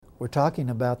we're talking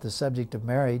about the subject of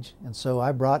marriage, and so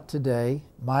I brought today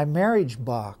my marriage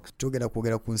box. Tugenda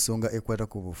kwogera ku nsonga ekwata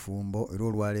ku bufumbo era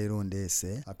olwaleero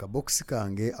ndeese akabokisi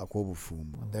kange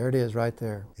ak'obufumbo. And there it is right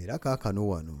there. Era kaakano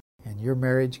wano. And your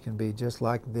marriage can be just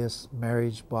like this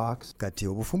marriage box. Kati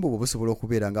obufumbo bwe busobola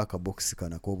okubeera ng'akabokisi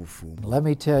kana k'obufumbo. Let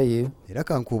me tell you Era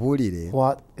kankubuulire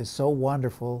what is so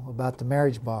wonderful about the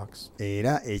marriage box.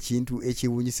 Era ekintu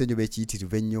ekiwunyisa ennyo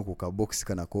ekiyitirivu ennyo ku kabokisi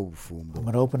kana k'obufumbo. I'm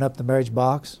going to open up the marriage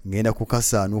box. Ngenda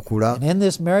kukasaanukula. And in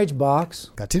this marriage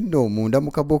box, kati nno munda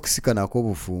mu kabokisi kana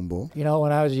ak'obufumbo. You know,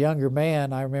 when I was a younger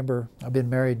man, I remember I've been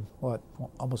married,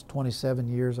 almost 27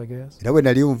 years, I guess. Era bwe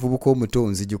nali omuvubuka omuto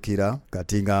nzijukira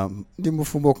kati nga ndi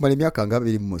mufumbo okumala emyaka nga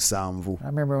 27. I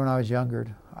remember when I was younger,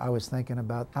 I was thinking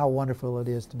about how wonderful it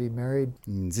is to be married.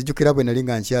 Nzijukira bwe nali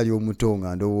nga nkyali omuto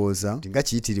nga ndowooza nti nga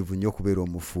kiyitirivu nnyo okubeera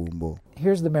omufumbo.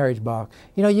 Here's the marriage box.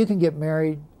 You know, you can get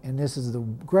married, and this is the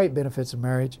great benefits of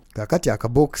marriage. Kakati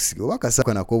akabokisi oba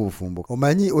akasaako n'ak'obufumbo.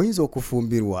 Omanyi oyinza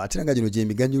okufumbirwa ate nga gino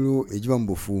gy'emiganyulo egiba mu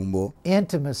bufumbo.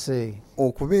 Intimacy.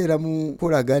 Okubeera mu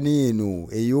nkolagana eno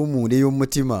ey'omunda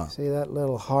ey'omutima. See that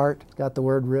little heart? It's got the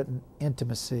word written,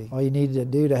 intimacy. All you need to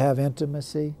do to have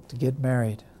intimacy to get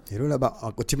married. Era olaba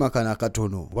akutima kana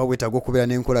akatono oba weetaaga okubeera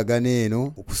n'enkolagana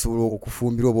eno okusobola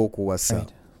okufumbirwa oba okuwasa.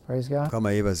 Praise God.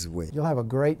 Kama yeebazibwe. You'll have a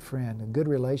great friend, a good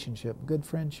relationship, good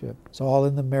friendship. It's all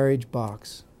in the marriage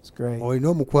box. It's great. Olina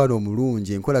omukwano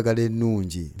omulungi, enkolagana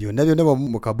ennungi. Byonna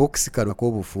mu kabokisi kano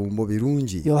ak'obufumbo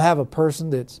birungi. You'll have a person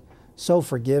that's so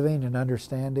forgiving and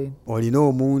understanding. Olina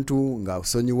omuntu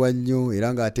ng'asonyiwa nnyo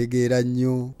era ng'ategeera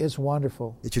nnyo. It's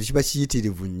wonderful. Ekyo kiba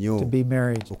kiyitirivu nnyo. To be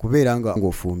married. Okubeera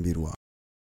ng'ofumbirwa.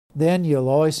 Then you'll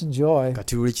always enjoy.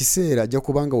 Kati buli kiseera ajja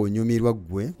kuba nga onyumirwa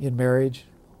ggwe. In marriage.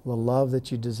 The love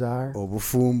that you desire.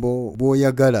 Obufumbo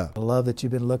bw'oyagala. The love that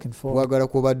you've been looking for. Bwagala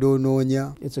kw'obadde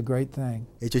onoonya. It's a great thing.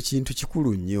 Ekyo kintu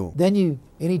kikulu nnyo. Then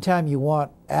anytime you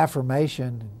want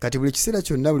affirmation. Kati buli kiseera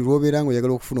kyonna buli lw'obeera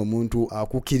ng'oyagala okufuna omuntu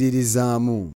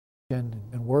akukkiririzaamu. And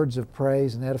words of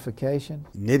praise and edification.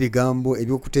 N'ebigambo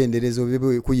eby'okutendereza oba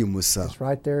eby'okuyimusa. It's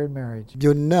right there in marriage.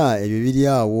 Byonna ebyo biri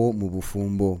awo mu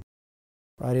bufumbo.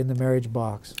 Right in the marriage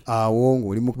box. Awo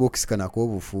ng'oli mu bokisi kana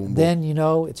ak'obufumbo. Then you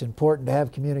know it's important to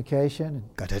have communication.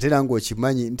 Kati ate era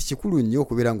ng'okimanyi nti kikulu nnyo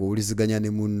okubeera ng'owuliziganya ne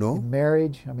munno. In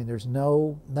marriage, I mean, there's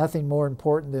nothing more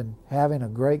important than having a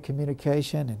great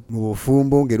communication. Mu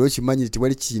bufumbo ng'era okimanyi nti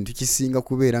wali kintu kisinga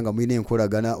kubeera nga mulina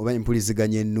enkolagana oba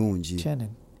empuliziganya ennungi.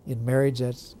 In marriage,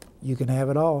 you can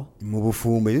have it all. Mu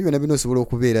bufumbo ebyo byonna bino osobola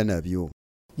okubeera nabyo.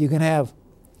 You can have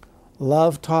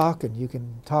love talk, and you can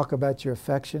talk about your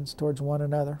affections towards one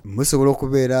another. Musobola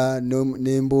okubeera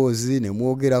n'emboozi ne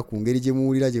mwogera ku ngeri gye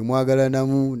muwulira gye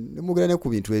mwagalanamu ne mwogera ne ku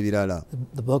bintu ebirala.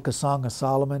 The book of Song of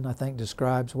Solomon, I think,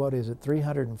 describes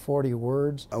 340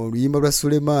 words. Oluyimba lwa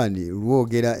Sulemaani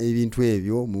lwogera ebintu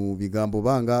ebyo mu bigambo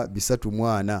banga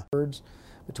 340.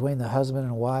 Between the husband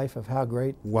and wife of how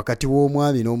great wakati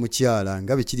w'omwami n'omukyala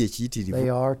nga bikiri ekiyitirivu they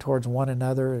are towards one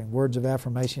another in words of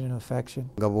affirmation and affection.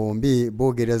 Nga bombi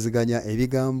boogeraziganya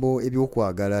ebigambo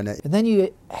eby'okwagalana. And then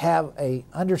you have a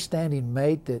understanding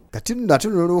mate that kati nate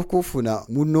n'okufuna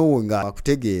munnowo nga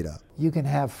akutegeera. You can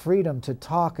have freedom to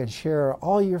talk and share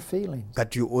all your feelings.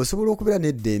 Kati osobola okubeera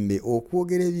n'eddembe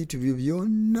okwogera ebintu byo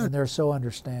byonna. And they're so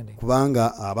understanding.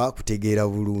 Kubanga aba akutegeera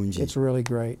bulungi. It's really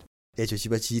great. Ekyo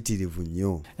kiba kiyitirivu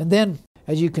nnyo. And then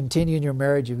as you continue in your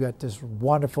marriage, you've got this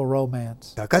wonderful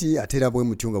romance. Kakati ate era bwe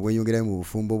mutyo nga bwenyongerayo mu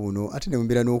bufumbo buno ate ne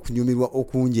mubeera n'okunyumirwa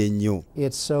okungi ennyo.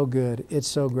 It's so good. It's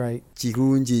so great.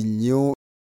 Kirungi nnyo.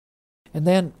 And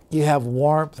then you have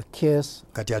warmth, a kiss.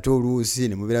 Kati ate oluusi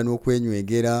ne mubeera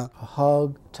n'okwenywegera. A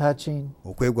hug, touching.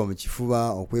 Okwegwa mu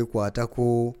kifuba,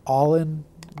 okwekwatako. All in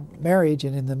marriage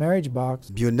and in the marriage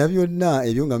box. Byonna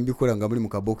ebyo nga mubikola nga muli mu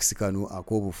kabokisi kano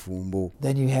ak'obufumbo.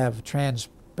 Then you have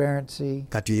transparency.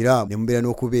 Kati era ne mubeera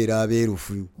n'okubeera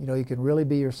abeerufu. You know, you can really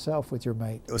be yourself with your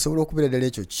mate. Osobola okubeera ddala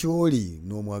ekyo ky'oli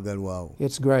n'omwagalwawo.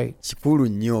 It's great. Kikulu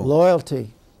nnyo.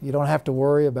 Loyalty. You don't have to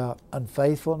worry about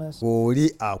unfaithfulness.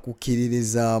 Oli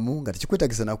akukkiririzaamu nga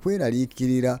tekikwetagisa na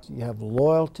kweraliikirira. You have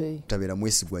loyalty. Tabeera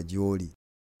mwesigwa gy'oli.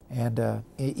 And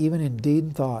even in deed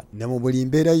and thought. Ne mu buli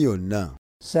mbeera yonna.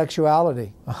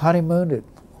 Sexuality, a honeymoon that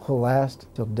will last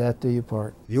till death do you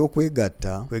part.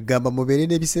 By'okwegatta kwegamba mubeere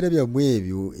n'ebiseera byammwe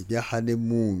ebyo ebya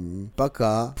honeymoon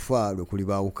paka kufa lwe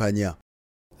kulibaawukanya.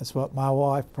 That's what my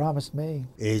wife promised me.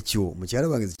 Ekyo mukyala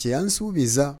wange kye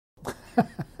yansuubiza.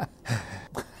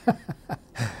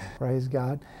 Praise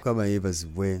God. Kama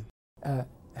yeebazibwe.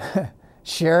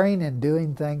 sharing and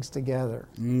doing things together.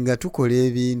 nga tukola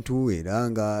ebintu era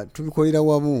nga tubikolera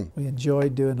wamu, We enjoy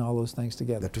doing all those things nga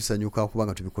together. tusanyuka kuba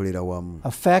nga tubikolera wamu.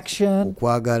 Affection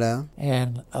Okwagala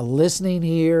and a listening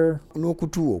ear.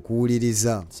 n'okutu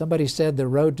okuwuliriza. Somebody said the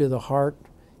road to the heart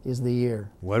is the ear.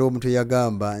 Waliwo omuntu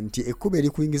yagamba nti ekkubo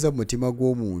erikuyingiza mu mutima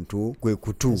gw'omuntu gwe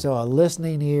kutu. So a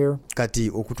listening ear,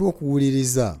 Kati okutu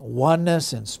okuwuliriza,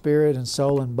 oneness in spirit and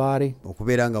soul and body,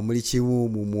 okubeera nga muli kimu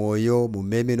mu mwoyo, mu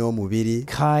mmeeme n'omubiri,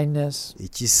 kindness,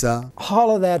 ekisa, all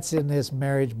of that's in this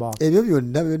marriage box. ebyo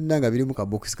byonna nga biri mu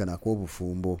kabokisi kano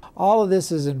ak'obufumbo. All of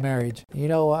this is in marriage. You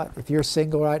know what? If you're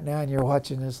single right now and you're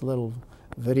watching this little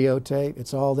videotape,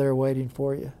 it's all there waiting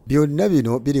for you. Byonna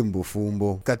bino biri mu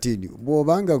bufumbo. Kati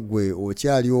bw'obanga ggwe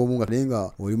okyali omu nga naye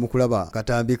nga oli mu kulaba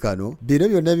katambi kano, bino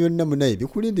byonna munaye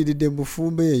bikulindiridde mu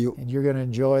bufumbo eyo. And you're going to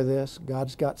enjoy this.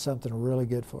 God's got something really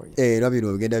good for you. Era bino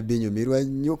ogenda binyumirwa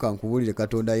nnyo, kankubuulire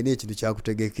Katonda alina ekintu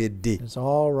kyakutegekedde. It's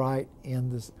all right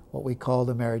in this, what we call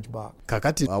the marriage box.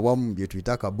 Kakati awamu bye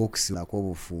tuyita akabokisi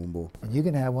ak'obufumbo. And you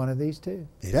can have one of these too.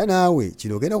 Era naawe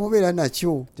kino ogenda kubeera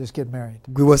nakyo. Just get married.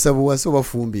 Gwe wasa buwasa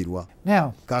obafumbirwa.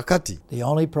 Now, Kakati the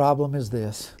only problem is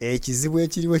this. ekizibu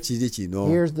ekiriwo kiri kino.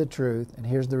 Here's the truth and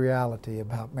here's the reality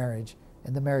about marriage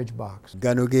in the marriage box.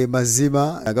 Gano ge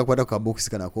mazima agakwata ku kabokisi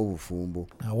kano ak'obufumbo.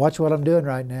 Now watch what I'm doing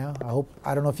right now.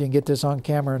 I don't know if you can get this on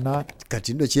camera or not.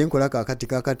 Kati nno kyenkola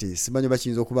kakati simanyi oba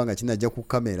kiyinza okuba nga kinajja ku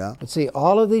kamera. But see,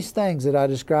 all of these things that I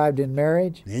described in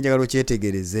marriage, Naye njagala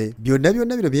okyetegereze byonna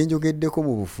bino bye njogeddeko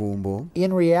mu bufumbo.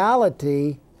 in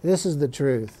reality, this is the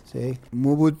truth. See?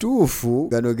 Mu butuufu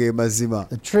gano ge mazima.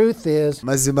 The truth is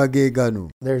Mazima ge gano.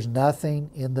 there's nothing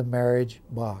in the marriage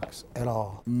box at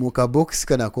all. Mu kabokisi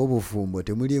kano ak'obufumbo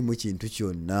temuliimu kintu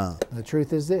kyonna. The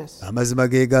truth is this. Amazima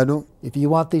ge gano. If you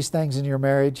want these things in your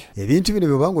marriage, Ebintu bino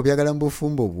by'obanga obyagala mu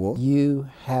bufumbo bwo, you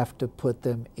have to put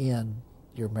them in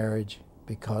your marriage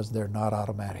because they're not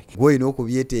automatic. gwe olina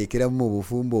okubyeteekeramu mu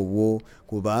bufumbo bwo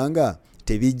kubanga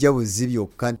tebijja buzzi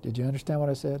byokka. Did you understand what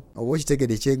I said? Oba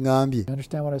okitegedde kye ŋŋambye. You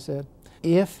understand what I said?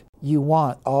 If you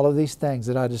want all of these things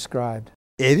that I described,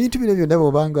 Ebintu bino byonna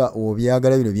bw'obanga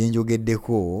obyagala bino bye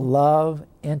njogeddeko, love,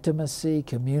 intimacy,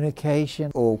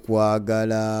 communication,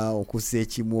 okwagala, okussa the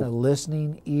ekimu,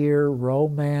 listening ear,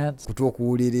 romance, okutu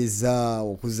okuwuliriza,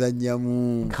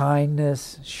 okuzannyamu,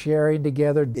 kindness, sharing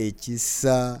together,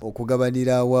 ekisa,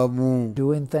 okugabanira awamu,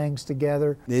 doing things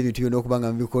together, n'ebintu byonna okuba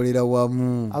nga mubikolera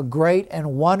wamu, a great and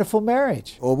wonderful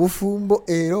marriage. obufumbo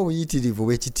era obuyitirivu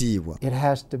bw'ekitiibwa It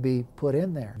has to be put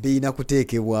in there birina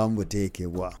kuteekebwamu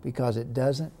buteekebwa, because it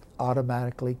doesn't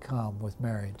automatically come with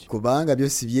marriage. kubanga byo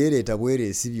si byereeta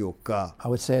bwereesi byokka. I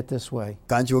would say it this way.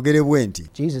 Kankyogere bwe nti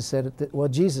Jesus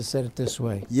said it this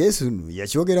way. Yesu nno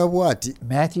yakyogera bw'ati.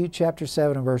 Matthew chapter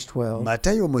 7 and verse 12.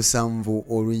 Matayo 7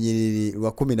 olunyiriri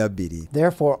lwa 12.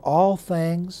 Therefore all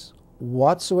things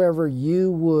whatsoever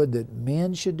you would that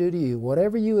men should do to you,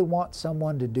 whatever you would want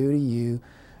someone to do to you,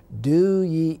 do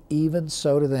ye even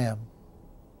so to them.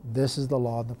 This is the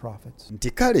law and the prophets. Nti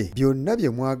kale byonna bye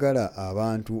mwagala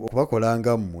abantu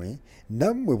okubakolanga mmwe,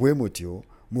 nammwe bwe mutyo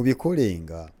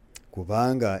mubikolenga,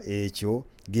 kubanga ekyo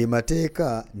ge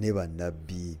mateeka ne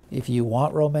bannabbi. If you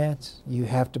want romance, you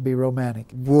have to be romantic.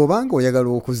 Bw'obanga oyagala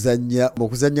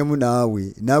okuzannyamu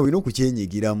naawe olina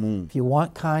okukyenyigiramu. If you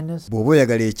want kindness, Bw'oba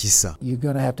oyagala ekisa, you're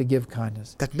going to have to give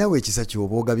kindness. kati naawe ekisa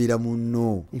ky'oba ogabira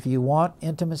munno. If you want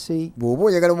intimacy, Bw'oba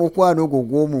oyagala mukwano ogwo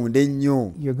gw'omunda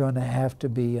ennyo, you're going to have to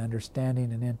be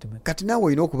understanding and intimate. kati naawe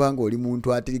olina okuba nga oli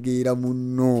muntu ategeera If you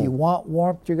munno. want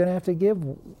warmth, you're going to have to give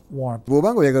warmth.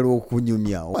 Bw'obanga oyagala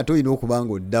okunyumya ate olina okuba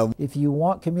nga oddamu. If you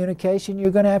want communication,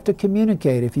 you're going to have to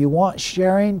communicate. If you want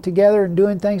sharing together and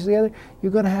doing things together,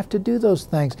 you're going to have to do those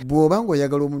things. Bw'obanga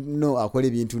oyagala omuno akola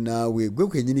ebintu naawe, gwe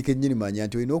kennyini manya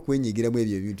nti olina okwenyigiramu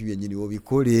ebyo ebintu byennyini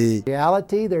obikole. In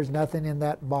reality, there's nothing in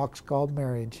that box called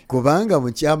marriage. Kubanga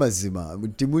mu kyamazima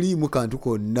temuliimu kantu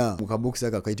konna mu kabokisi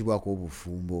ako akayitibwako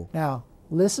obufumbo. Now,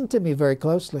 listen to me very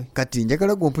closely. Kati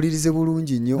njagala gw'ompulirize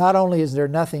bulungi nnyo. Not only is there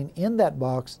nothing in that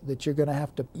box that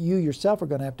you yourself are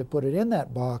going to have to put it in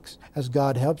that box as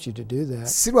God helps you to do that.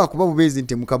 Si lwakuba bubeezi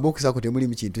nti mu kabokisi ako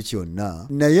temulimu kintu kyonna,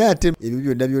 naye ate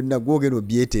ebyo byonna gw'ogenda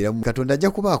obyeteeramu, Katonda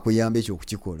ajja kuba akuyamba ekyo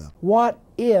okukikola. What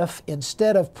if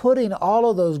instead of putting all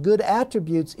of those good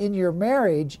attributes in your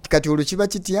marriage, Kati olwo kiba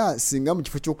kitya singa mu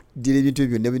kifo ky'okuddira ebintu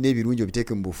ebyo byonna n'ebirungi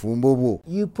obiteeke mu bufumbo bwo,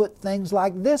 you put things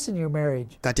like this in your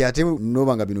marriage? kati ate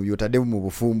n'oba nga bino by'otaddemu mu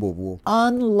bufumbo bwo.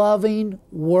 Unloving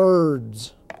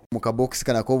words. Mu kabokisi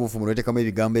kano ak'obufumbo n'oteekamu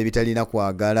ebigambo ebitalina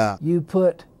kwagala. You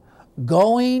put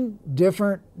going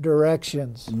different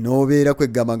directions. N'obeera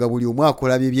kwegamba nga buli omu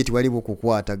akola bibye tewali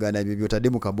bukukwatagana, ebyo by'otadde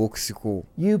mu kabokisi ko.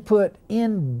 You put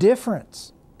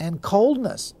indifference and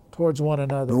coldness towards one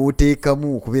another.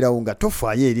 n'oteekamu okubeerawo nga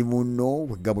tofaayo eri munno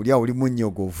nga buli awo oli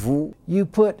munnyogovu. You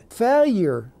put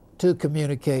failure to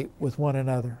communicate with one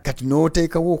another. Kati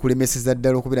n'oteekawo okulemeseza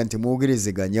ddala okubeera nti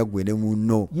mwogerezeganya gwe ne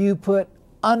munno. You put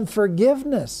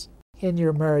unforgiveness in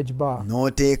your marriage box.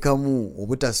 N'oteekamu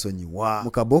obutasonyiwa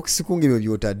mu kabokisi ku ng'ebyo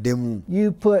by'otaddemu.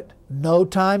 You put no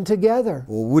time together.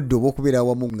 Obudde obw'okubeera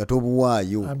awamu nga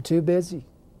tobuwaayo. I'm too busy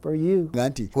for you. Nga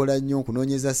nti kola nnyo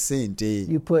nkunoonyeza ssente.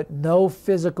 You put no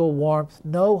physical warmth,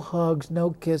 no hugs, no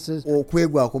kisses.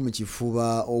 Okwegwako mu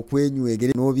kifuba,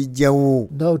 okwenywegere n'obiggyawo.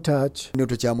 No touch. Ne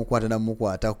tokyamukwata na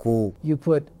mukwatako. You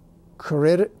put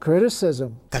criticism.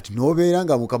 Kati n'obeera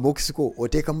nga mu kabokisi ko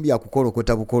oteekamu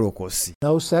byakukolokota bukolokosi.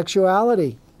 No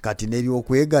sexuality. Kati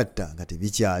n'ebyokwegatta nga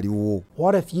tebikyaliwo.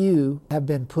 What if you have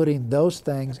been putting those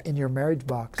things in your marriage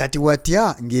box? Kati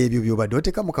watya ng'ebyo by'obadde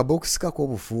oteeka mu kabokisi kako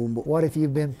obufumbo. What if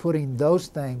you've been putting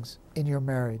those things in your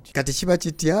marriage? Kati kiba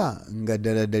kitya nga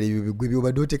ddala ddala ebyo bigwe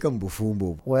by'obadde oteeka mu bufumbo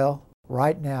obwo. Well,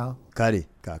 right now, Kale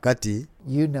kaakati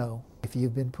you know if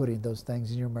you've been putting those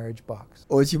things in your marriage box.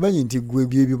 Okimanyi nti gwe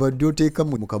by'ebyo badde oteeka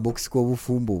mu kabokisi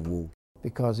k'obufumbo obwo.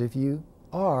 Because if you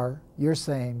are, you're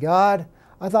saying, God,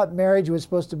 I thought marriage was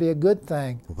supposed to be a good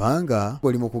thing. Kubanga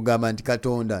oli mu kugamba nti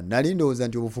Katonda nali ndowooza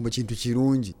nti obufumbo kintu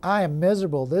kirungi. I am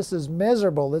miserable. This is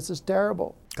miserable. This is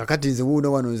terrible. Kakati nze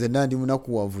wuuno wano nze nandi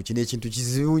munakuwavu kino ekintu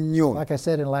kizibu nnyo. Like I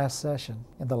said in the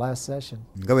last session.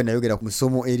 Nga bwe nayogera ku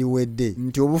musomo eriwedde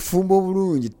nti obufumbo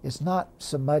obulungi. It's not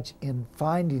so much in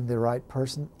finding the right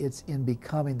person, it's in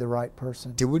becoming the right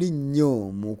person. Tebuli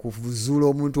nnyo mu kuzuula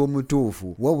omuntu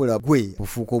omutuufu wabula gwe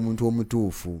ofuuka omuntu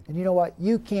omutuufu. And you know what?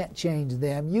 You can't change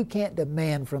them. You can't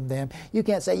demand from them. You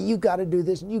can't say you got to do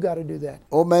this and you got to do that.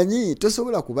 Omanyi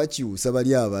tosobola kubakyusa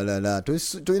bali abalala.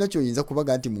 Tolina ky'oyinza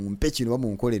kubaga nti mumpe kino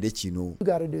bamunkolere kino. You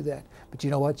got to do that. But you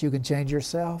know what? You can change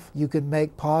yourself. You can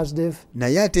make positive.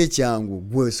 Naye ate ekyangu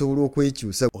gwe osobola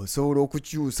okwekyusa. Osobola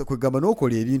okukyusa kwegamba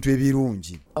n'okola ebintu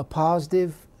ebirungi. A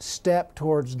positive step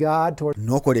towards God,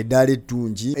 n'okola eddaala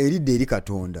ettungi eridda eri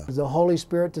Katonda. the Holy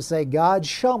Spirit to say, God,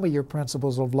 show me your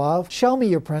principles of love. Show me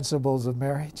your principles of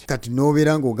marriage. Kati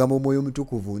n'obeera ng'ogamba Omwoyo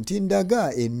Omutukuvu nti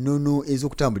ndaga ennono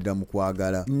ez'okutambulira mu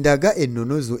kwagala. Ndaga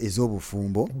ennono zo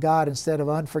ez'obufumbo. And God, instead of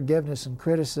unforgiveness and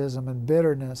criticism and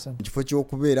bitterness and Mu kifo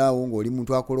ky'okubeera awo ng'oli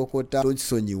muntu akolokota,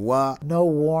 tosonyiwa, no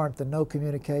warmth and no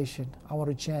communication, I want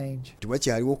to change.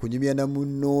 tewakyaliwo okunyumya na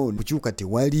munno, kukyuka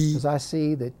tewali. Because I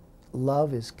see that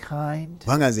love is kind.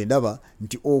 Kubanga nze ndaba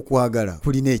nti okwagala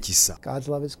kulina ekisa. God's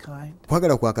love is kind.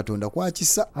 Okwagala kwa Katonda kwa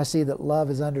kisa. I see that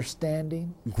love is understanding.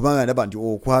 Kubanga ndaba nti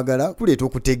okwagala kuleeta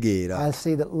okutegeera. I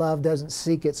see that love doesn't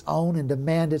seek its own and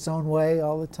demand its own way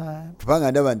all the time.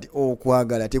 Kubanga ndaba nti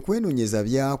okwagala tekwenonyeza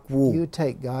byakwo. You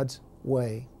take God's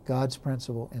way, God's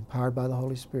principle, empowered by the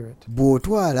Holy Spirit.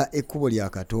 Bw'otwala ekkubo lya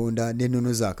Katonda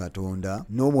n'ennono za Katonda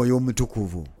n'Omwoyo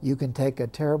Omutukuvu, You can take a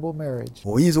terrible marriage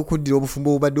oyinza okuddira obufumbo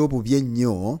obubadde obubi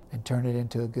ennyo and turn it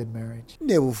into a good marriage.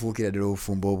 ne bufuukira ddala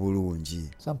obufumbo obulungi.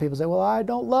 Some people say, well, I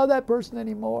don't love that person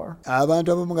anymore.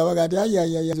 Abantu abamu nga baga nti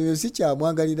ayayaya oyo si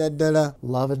kyamwagalira ddala.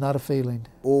 Love is not a feeling.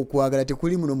 Okwagala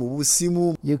tekuli muno mu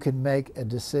busimu. You can make a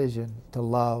decision to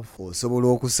love Osobola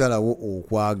okusalawo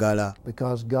okwagala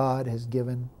because God has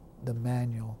given the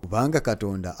manual. kubanga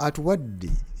Katonda atuwadde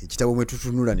ekitabo mwe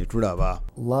tutunula ne tulaba.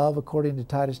 Love, according to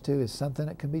Titus 2, is something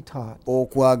that can be taught.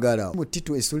 Okwagala mu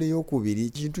Tito essula ey'okubiri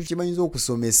kintu kye bayinza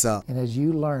okusomesa. And as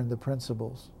you learn the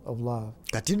principles of love,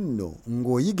 Kati nno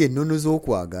ng'oyiga ennono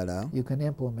z'okwagala you can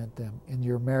implement them in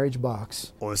your marriage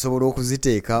box. osobola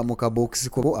okuziteeka mu kabokisi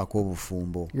ko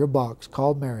ak'obufumbo. Your box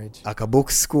called marriage,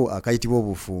 Akabokisi ko akayitibwa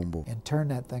obufumbo. and turn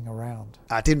that thing around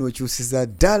Ate n'okyusiza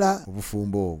ddala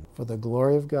obufumbo obwo for the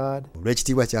glory of God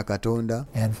olw'ekitiibwa kya Katonda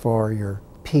and for your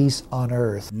peace on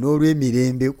earth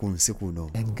n'olw'emirembe ku nsi kuno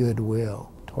and goodwill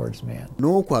towards man.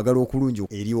 n'okwagala okulungi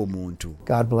eri omuntu.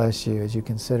 God bless you as you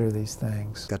consider these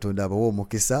things. Katonda abawa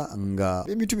omukisa nga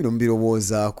ebintu bino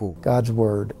mubirowoozaako. God's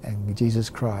word and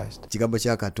Jesus Christ Ekigambo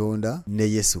kya Katonda ne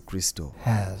Yesu Kristo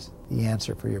has the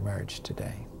answer for your marriage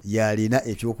today. y'alina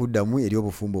ekyokuddamu eri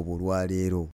obufumbo obwo olwaleero.